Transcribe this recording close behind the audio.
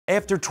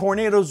After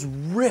tornadoes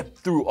ripped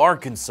through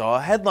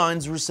Arkansas,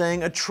 headlines were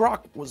saying a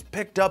truck was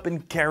picked up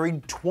and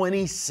carried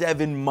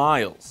 27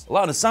 miles. A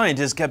lot of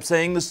scientists kept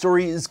saying the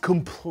story is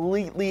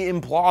completely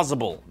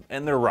implausible,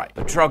 and they're right.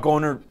 The truck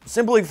owner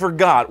simply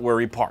forgot where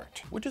he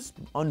parked, which is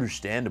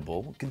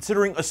understandable,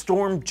 considering a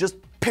storm just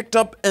picked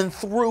up and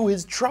threw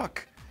his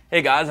truck.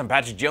 Hey guys, I'm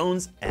Patrick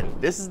Jones, and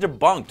this is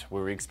Debunk'd,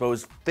 where we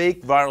expose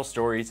fake viral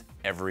stories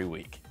every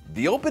week.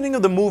 The opening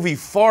of the movie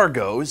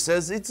Fargo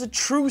says it's a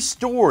true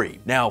story.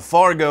 Now,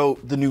 Fargo,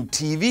 the new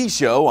TV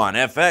show on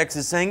FX,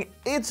 is saying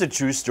it's a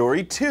true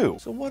story too.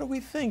 So what are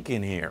we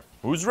thinking here?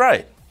 Who's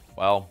right?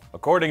 Well,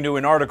 according to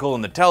an article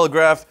in The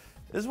Telegraph,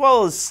 as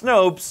well as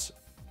Snopes,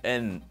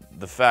 and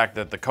the fact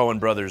that the Coen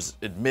brothers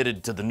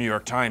admitted to the New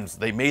York Times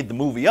they made the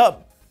movie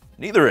up,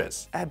 neither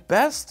is. At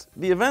best,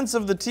 the events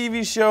of the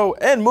TV show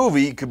and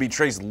movie could be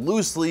traced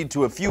loosely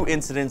to a few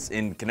incidents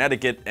in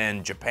Connecticut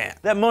and Japan.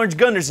 That Marge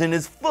Gunderson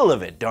is full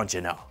of it, don't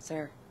you know?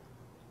 Sir,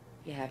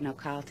 you have no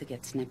call to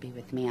get snippy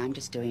with me. I'm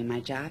just doing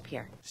my job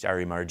here.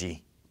 Sorry,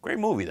 Margie. Great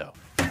movie, though.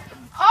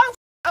 Oh,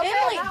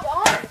 Emily,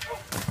 don't.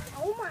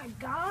 Oh my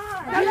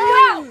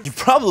God. You've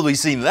probably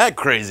seen that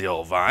crazy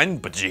old vine,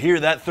 but did you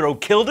hear that throw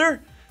killed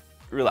her?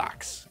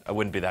 Relax, I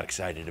wouldn't be that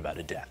excited about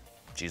a death.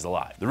 She's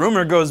alive. The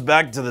rumor goes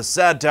back to the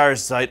satire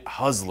site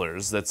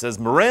Hustlers that says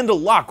Miranda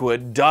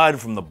Lockwood died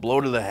from the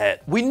blow to the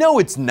head. We know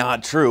it's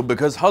not true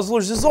because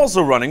Hustlers is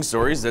also running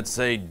stories that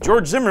say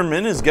George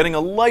Zimmerman is getting a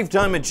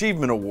Lifetime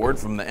Achievement Award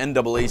from the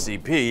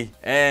NAACP,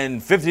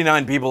 and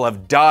 59 people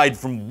have died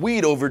from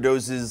weed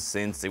overdoses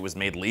since it was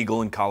made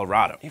legal in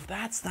Colorado. If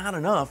that's not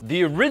enough,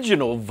 the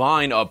original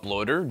Vine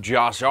uploader,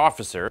 Josh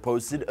Officer,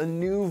 posted a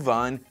new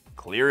Vine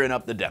clearing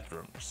up the death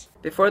rumors.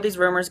 Before these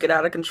rumors get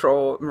out of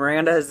control,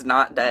 Miranda is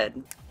not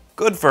dead.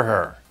 Good for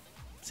her.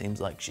 Seems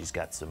like she's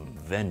got some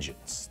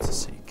vengeance to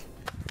seek.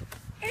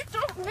 It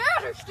don't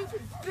matter,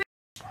 stupid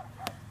bitch.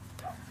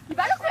 You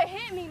better quit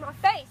hitting me in my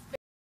face,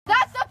 bitch.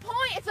 That's the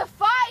point, it's a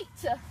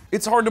fight.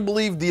 It's hard to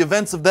believe the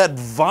events of that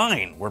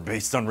Vine were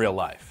based on real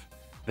life.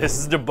 This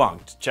is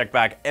Debunk'd. Check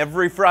back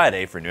every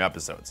Friday for new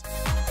episodes.